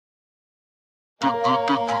Scenario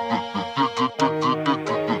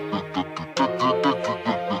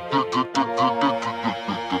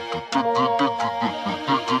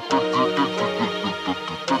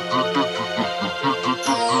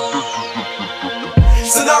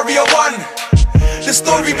 1, the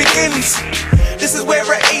story begins. This is where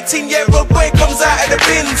an 18-year-old boy comes out of the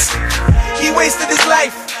bins. He wasted his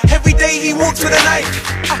life, every day he walked with a knife.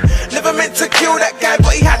 Never meant to kill that guy,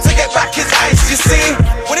 but he had to get back his ice, you see.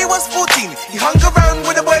 When he was 14, he hung around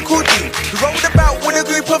with a boy called Dean, who rolled about with a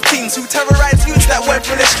group of teens who terrorized youths that went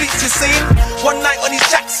from the streets, you see. One night on his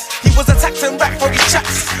jacks, he was attacked and back for his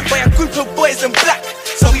chaps by a group of boys in black.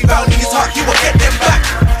 So he vowed in his heart he would get them back.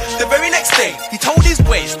 The very next day, he told his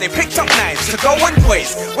boys, they picked up knives to go on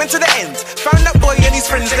boys. Went to the end, found that boy and his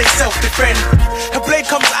friends, they self-defend. Her blade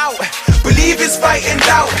comes out, believe his fighting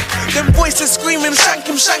doubt. Them voices screaming, shank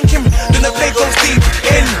him, then the blade goes deep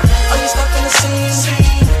in. Are you stuck in the scene?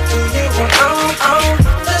 Do you want out?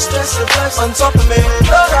 The stress of life's on top of me,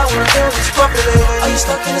 but I wanna do this properly. Are you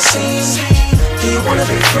stuck in the scene? Do you wanna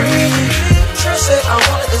be free? True say I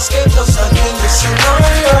wanna escape, though stuck in the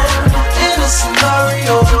scenario. In a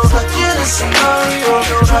scenario, stuck in a scenario.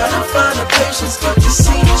 Trying to find the patience, but you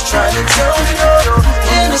see he's trying to tell me no.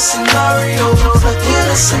 In a scenario, stuck in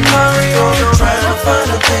a scenario. Trying to find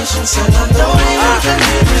the patience, and I know that you can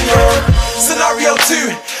leave me on. Scenario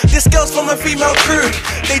 2, this girl's from a female crew.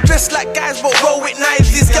 They dress like guys but roll with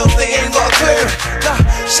knives. These girls, they ain't got a clue. Nah,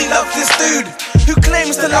 she loves this dude who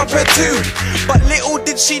claims to love her too, but little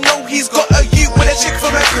did she know he's got a youth with a chick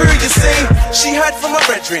from her crew, you see. She heard from a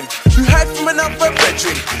brethren, who heard from another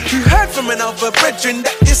brethren, who heard from another brethren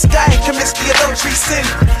that this guy commits the adultery sin.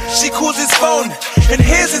 She calls his phone and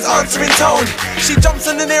hears his answering tone. She jumps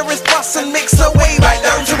on the nearest bus and makes her way right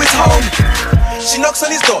down to his home. She knocks on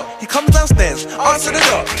his door, he comes downstairs, answers the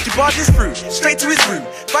door. She barges through, straight to his room,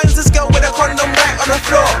 finds this girl with a condom right on the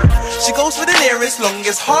floor. She goes for the nearest,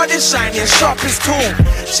 longest, hardest, shiniest, sharpest tool.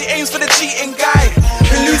 She aims for the cheating guy,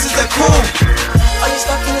 who loses the cool. Are you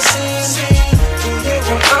stuck in the scene? Do you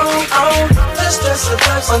want out? The stress of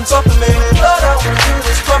life's on top of me, but I wanna do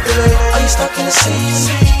this properly. Are you stuck in the scene?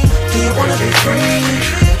 Do you wanna be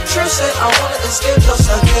free? True say I wanna escape, though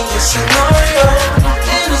stuck in the scenario.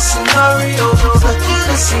 In a scenario, stuck in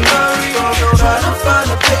a scenario. Trying to find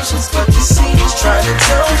the patience, but you see he's trying to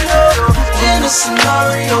tell me no. In a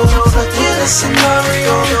scenario, stuck in a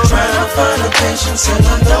scenario. Trying to find the patience, and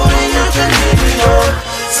I know that you can leave me on.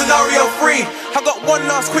 Scenario 3, I got one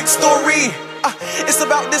last quick story. It's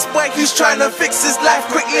about this boy who's trying to fix his life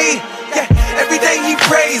quickly. Yeah, every day he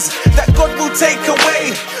prays that God will take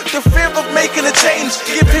away the fear of making a change,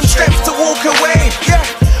 give him strength to walk away. Yeah,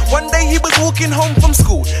 one day he was walking home from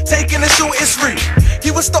school, taking the shortest route.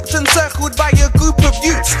 He was stopped and circled by a group of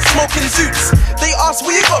youths, smoking zoots. They asked,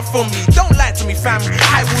 what you got from me? Don't lie to me, fam,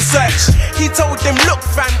 I will search. He told them, look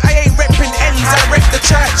fam, I ain't repping ends, I rep the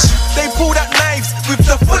church. They pulled out knives with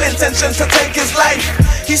the full intention to take his life.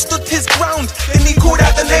 He stood his ground, then he called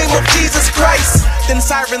out the name of Jesus Christ. Then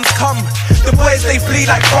sirens come, the boys they flee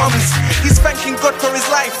like bombs. He's thanking God for his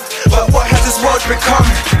life, but what has this world become?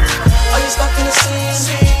 Are you stuck in the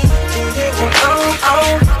scene? Do you want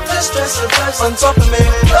out? The stress of life's on top of me,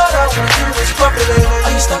 but I wanna do this properly.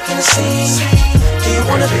 Are you stuck in the scene? Do you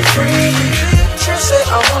wanna be free? True say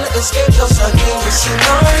I wanna escape, though stuck in the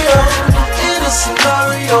scenario. In a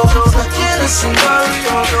scenario, stuck in a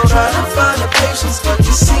scenario. Trying to find the patience, but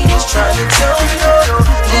you see he's trying to tell me no.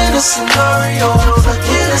 In a scenario, stuck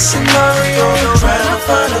in a scenario. Trying to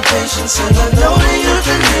find the patience, and I know that you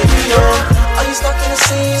can leave me on. Are you stuck in the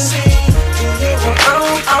scene? Do you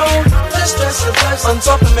want out? The stress of life's on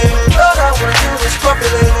top of me, but I wanna do this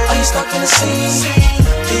properly. Are you stuck in the scene?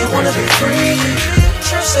 Do you wanna be free?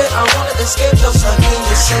 True say I wanna escape, though stuck in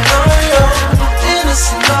the scenario. In a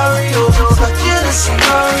scenario, stuck in a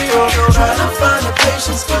scenario. Trying to find the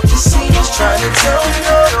patience, but you see he's trying to tell me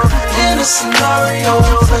no. In a scenario,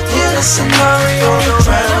 stuck in a scenario.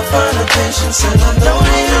 Trying to find the patience, and I know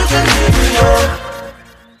that you can leave me on.